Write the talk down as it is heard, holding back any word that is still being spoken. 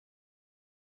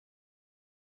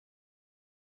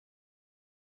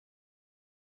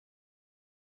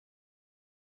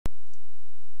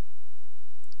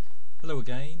Hello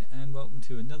again and welcome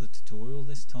to another tutorial.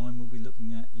 This time we'll be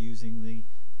looking at using the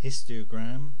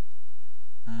histogram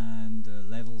and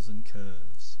levels and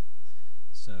curves.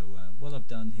 So what I've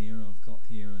done here, I've got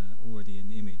here already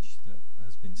an image that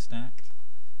has been stacked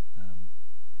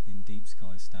in Deep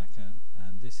Sky Stacker,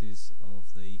 and this is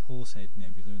of the Horsehead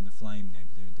Nebula and the Flame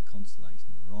Nebula in the constellation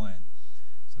of Orion.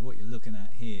 So what you're looking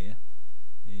at here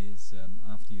is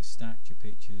after you've stacked your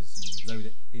pictures and you load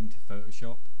it into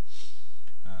Photoshop,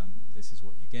 this is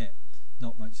what you get.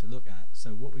 Not much to look at,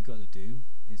 so what we've got to do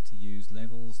is to use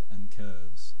levels and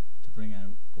curves to bring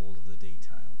out all of the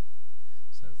detail.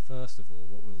 So first of all,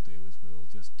 what we'll do is we'll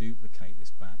just duplicate this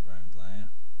background layer,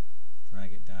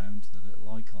 drag it down to the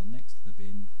little icon next to the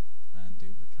bin and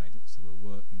duplicate it, so we're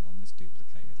working on this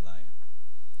duplicated layer.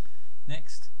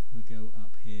 Next we go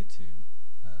up here to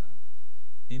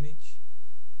image,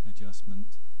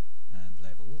 adjustment and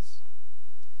levels,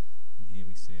 and here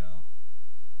we see our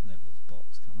levels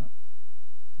box come up.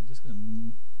 I'm just going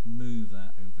to move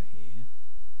that over here,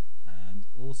 and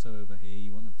also over here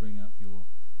you want to bring up your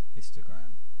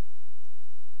histogram.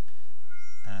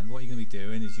 And what you're going to be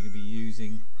doing is you're going to be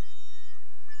using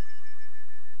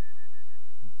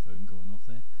my phone going off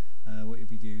there. What you'll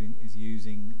be doing is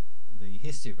using the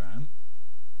histogram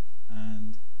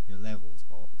and your levels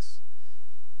box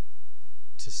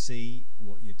to see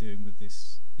what you're doing with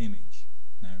this image.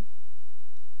 Now,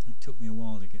 it took me a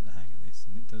while to get the hang of this,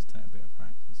 and it does take a bit of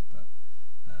practice, but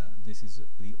this is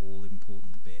the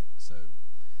all-important bit. So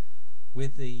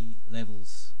with the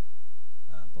levels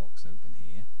box open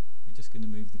here, we're just going to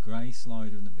move the grey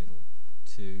slider in the middle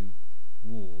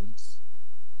towards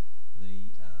the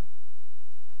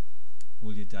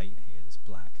all your data here, this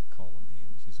black column here,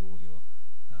 which is all your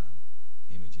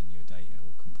image in your data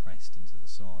all compressed into the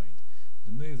side.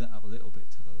 So move that up a little bit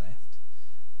to the left,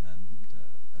 and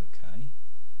OK.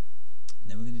 And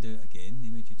then we're going to do it again,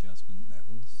 image adjustment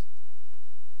levels,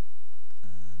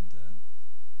 and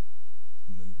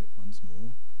move it once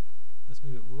more. Let's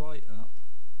move it right up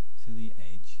to the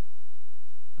edge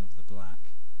of the black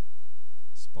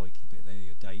spiky bit there,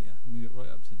 your data. Move it right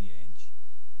up to the edge,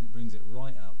 and it brings it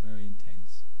right up, very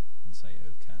intense, and say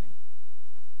OK.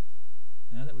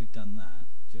 Now that we've done that,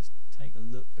 just take a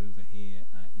look over here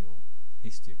at your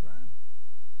histogram,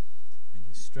 and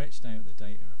you've stretched out the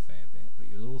data a fair bit, but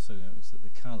you'll also notice that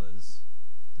the colours,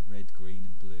 the red, green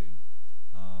and blue,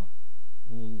 are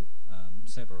all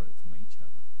separate from each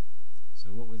other. So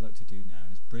what we'd like to do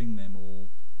now is bring them all,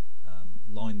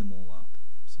 line them all up.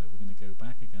 So we're going to go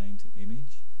back again to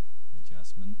image,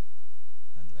 adjustment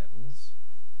and levels,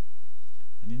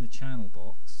 and in the channel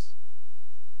box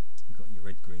you've got your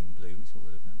red, green, blue, which is what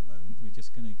we're looking at the moment. We're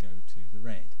just going to go to the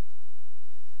red,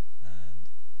 and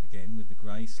again with the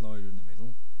grey slider in the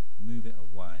middle, move it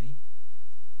away,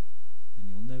 and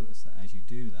you'll notice that as you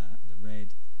do that, the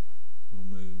red will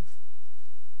move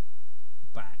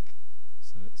back,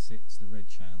 so it sits, the red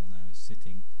channel now is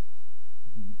sitting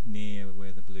near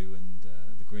where the blue and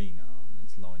the green are, and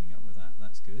it's lining up with that.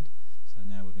 That's good. So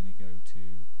now we're going to go to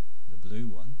the blue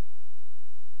one,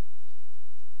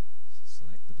 so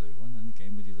select the blue one, and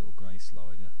again with your little grey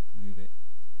slider, move it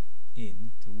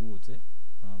in towards it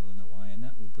rather than away, and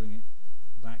that will bring it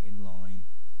back in line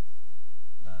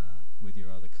with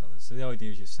your other colours. So the idea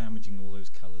is you're sandwiching all those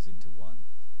colours into one.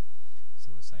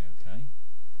 So we'll say OK,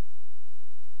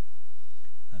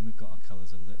 and we've got our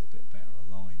colours a little bit better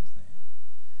aligned there.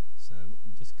 So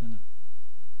I'm just going to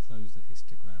close the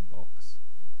histogram box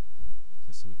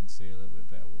just so we can see a little bit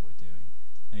better what we're doing.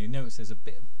 Now you notice there's a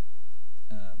bit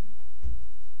of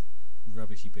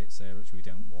rubbishy bits there which we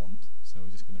don't want, so we're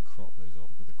just going to crop those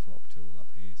off with the crop tool up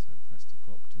here. So press the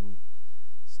crop tool,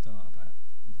 start about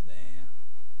there,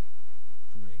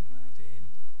 bring that in,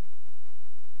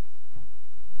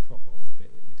 crop off the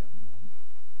bit that you don't want,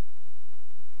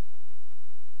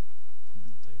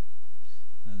 that'll do,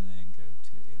 and then go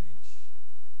to image,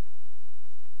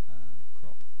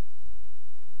 crop,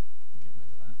 and get rid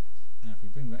of that. Now if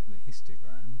we bring back the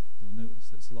histogram, you'll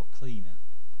notice it's a lot cleaner.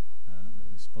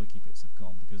 Those spiky bits have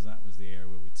gone because that was the area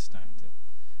where we'd stacked it,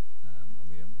 and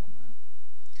we don't want that.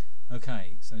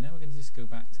 Okay, so now we're going to just go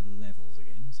back to the levels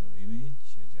again, so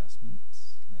image,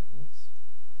 adjustments, levels,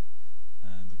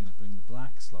 and we're going to bring the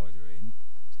black slider in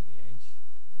to the edge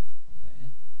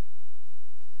there,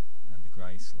 and the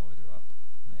grey slider up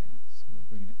there. So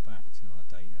we're bringing it back to our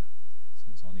data,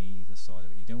 so it's on either side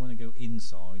of it. You don't want to go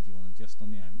inside, you want to just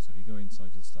on the outside. If you go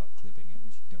inside you'll start clipping it,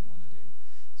 which you don't want to do.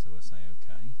 So we'll say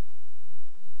OK,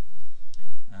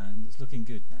 and it's looking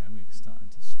good now. We're starting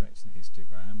to stretch the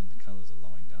histogram and the colours are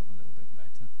lined up a little bit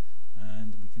better,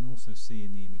 and we can also see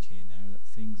in the image here now that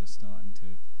things are starting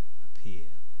to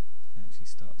appear. actually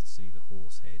start to see the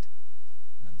horse head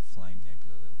and the flame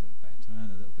nebula a little bit better, and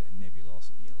a little bit of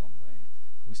nebulosity along there.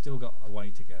 But we've still got a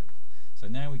way to go. So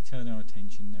now we turn our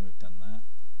attention, now we've done that,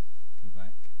 go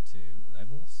back to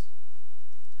levels,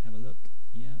 have a look.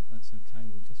 Yeah, that's okay.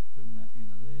 We'll just bring that in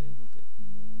a little bit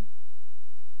more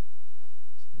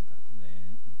to about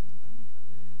there, and bring that in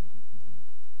a little bit more.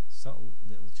 Subtle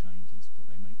little changes, but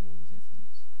they make all the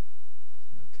difference.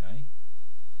 Okay,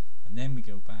 and then we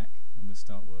go back and we'll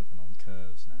start working on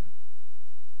curves now.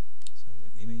 So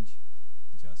image,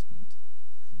 adjustment,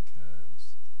 and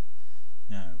curves.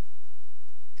 Now,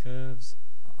 curves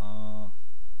are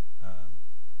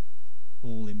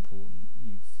all important.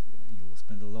 You'll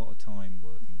spend a lot of time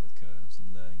working with curves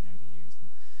and learning how to use them.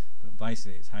 But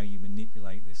basically, it's how you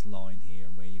manipulate this line here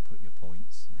and where you put your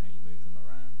points and how you move them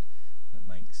around that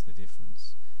makes the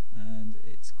difference. And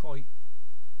it's quite,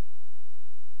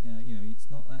 you know, it's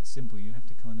not that simple. You have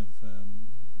to kind of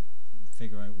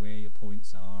figure out where your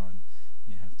points are, and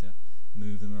you have to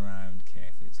move them around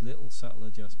carefully. It's little subtle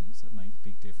adjustments that make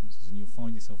big differences, and you'll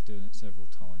find yourself doing it several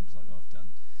times like I've done.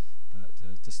 But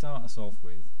to start us off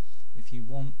with, if you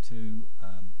want to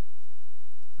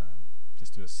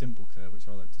just do a simple curve, which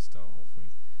I like to start off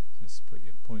with, just put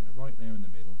your pointer right there in the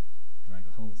middle, drag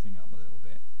the whole thing up a little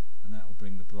bit, and that will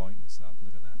bring the brightness up.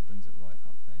 Look at that, it brings it right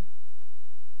up there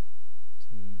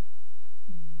to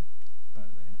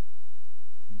about there,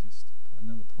 and just put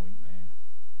another point there,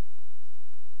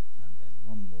 and then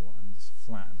one more, and just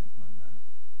flatten it like that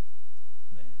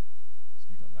there. So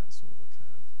you've got that sort of a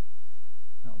curve.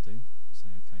 That'll do.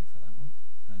 Say okay for that one,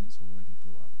 and it's already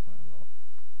brought up quite a lot.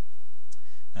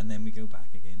 And then we go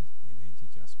back again, image,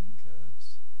 adjustment,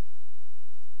 curves.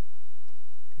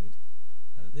 Good.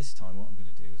 This time what I'm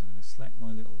going to do is I'm going to select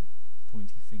my little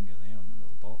pointy finger there on that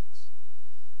little box,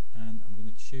 and I'm going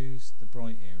to choose the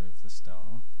bright area of the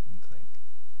star and click.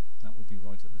 That will be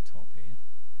right at the top here,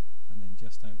 and then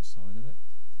just outside of it,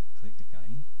 click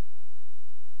again.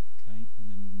 Okay, and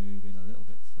then we move in a little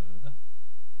bit further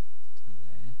to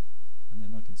there, and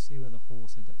then I can see where the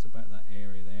horse head, that's about that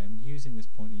area there. And using this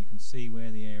pointer you can see where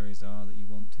the areas are that you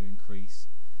want to increase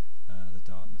the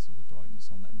darkness or the brightness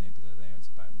on that nebula there.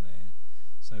 It's about there.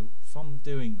 So from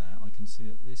doing that I can see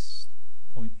that this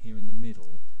point here in the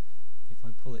middle, if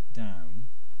I pull it down,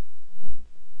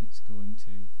 it's going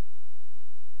to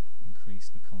increase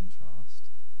the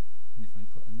contrast, and if I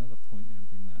put another point there and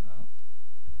bring that up,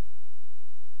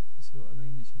 you see what I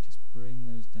mean? As you just bring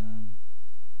those down,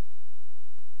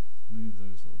 move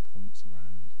those little points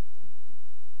around,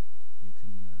 you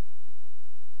can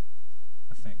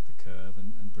affect the curve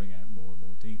and bring out more and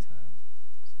more detail.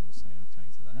 So we'll say OK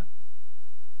to that.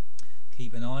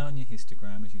 Keep an eye on your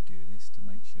histogram as you do this to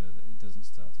make sure that it doesn't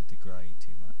start to degrade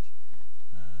too much,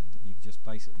 and you just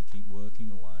basically keep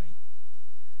working away,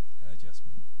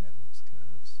 adjustment, levels,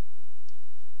 curves,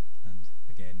 and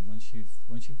again once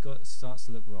you've got it starts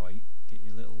to look right, get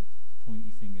your little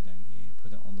pointy finger down here,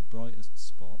 put it on the brightest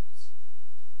spots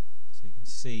so you can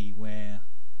see where,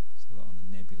 so like on the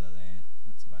nebula there,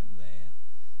 that's about there.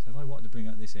 So if I wanted to bring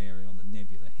out this area on the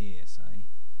nebula here, say,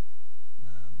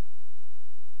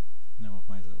 now I've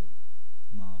made a little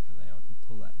marker there, I can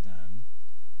pull that down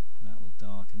and that will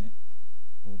darken it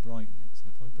or brighten it. So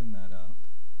if I bring that up,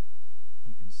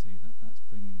 you can see that that's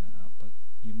bringing that up, but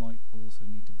you might also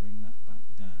need to bring that back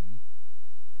down.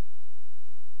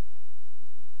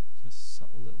 Just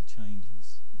subtle little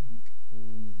changes make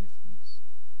all the difference.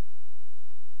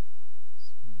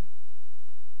 So,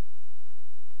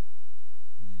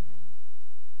 there we are.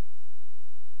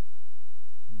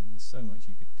 I mean, there's so much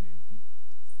you could do, keep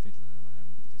fiddling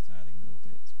around with it, just adding little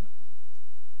bits, but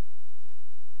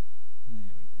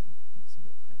there we go, that's a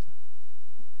bit better.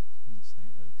 I'm going to say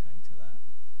OK to that.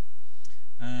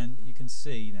 And you can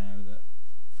see now that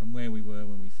from where we were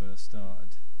when we first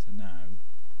started to now,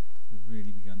 we've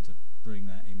really begun to bring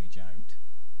that image out.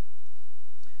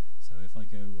 So if I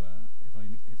go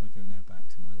now back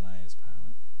to my layers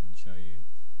palette and show you,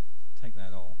 take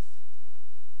that off,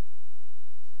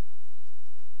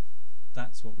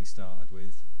 that's what we started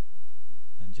with,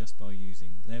 and just by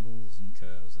using levels and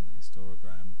curves and the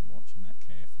histogram, watching that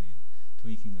carefully and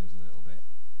tweaking those a little bit,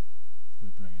 we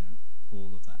bring out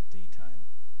all of that detail.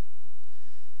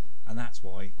 And that's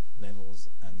why levels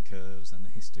and curves and the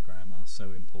histogram are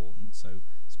so important. So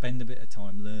spend a bit of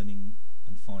time learning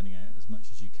and finding out as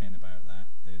much as you can about that.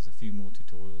 There's a few more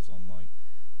tutorials on my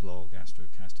blog,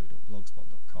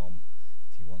 astrocasto.blogspot.com,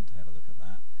 if you want to have a look at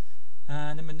that.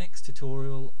 And in my next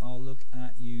tutorial I'll look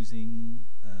at using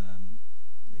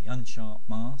the unsharp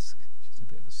mask, which is a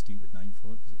bit of a stupid name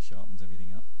for it because it sharpens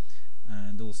everything up,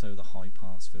 and also the high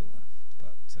pass filter.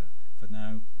 But for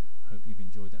now, hope you've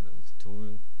enjoyed that little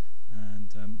tutorial,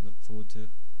 and look forward to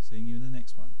seeing you in the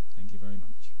next one. Thank you very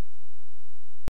much.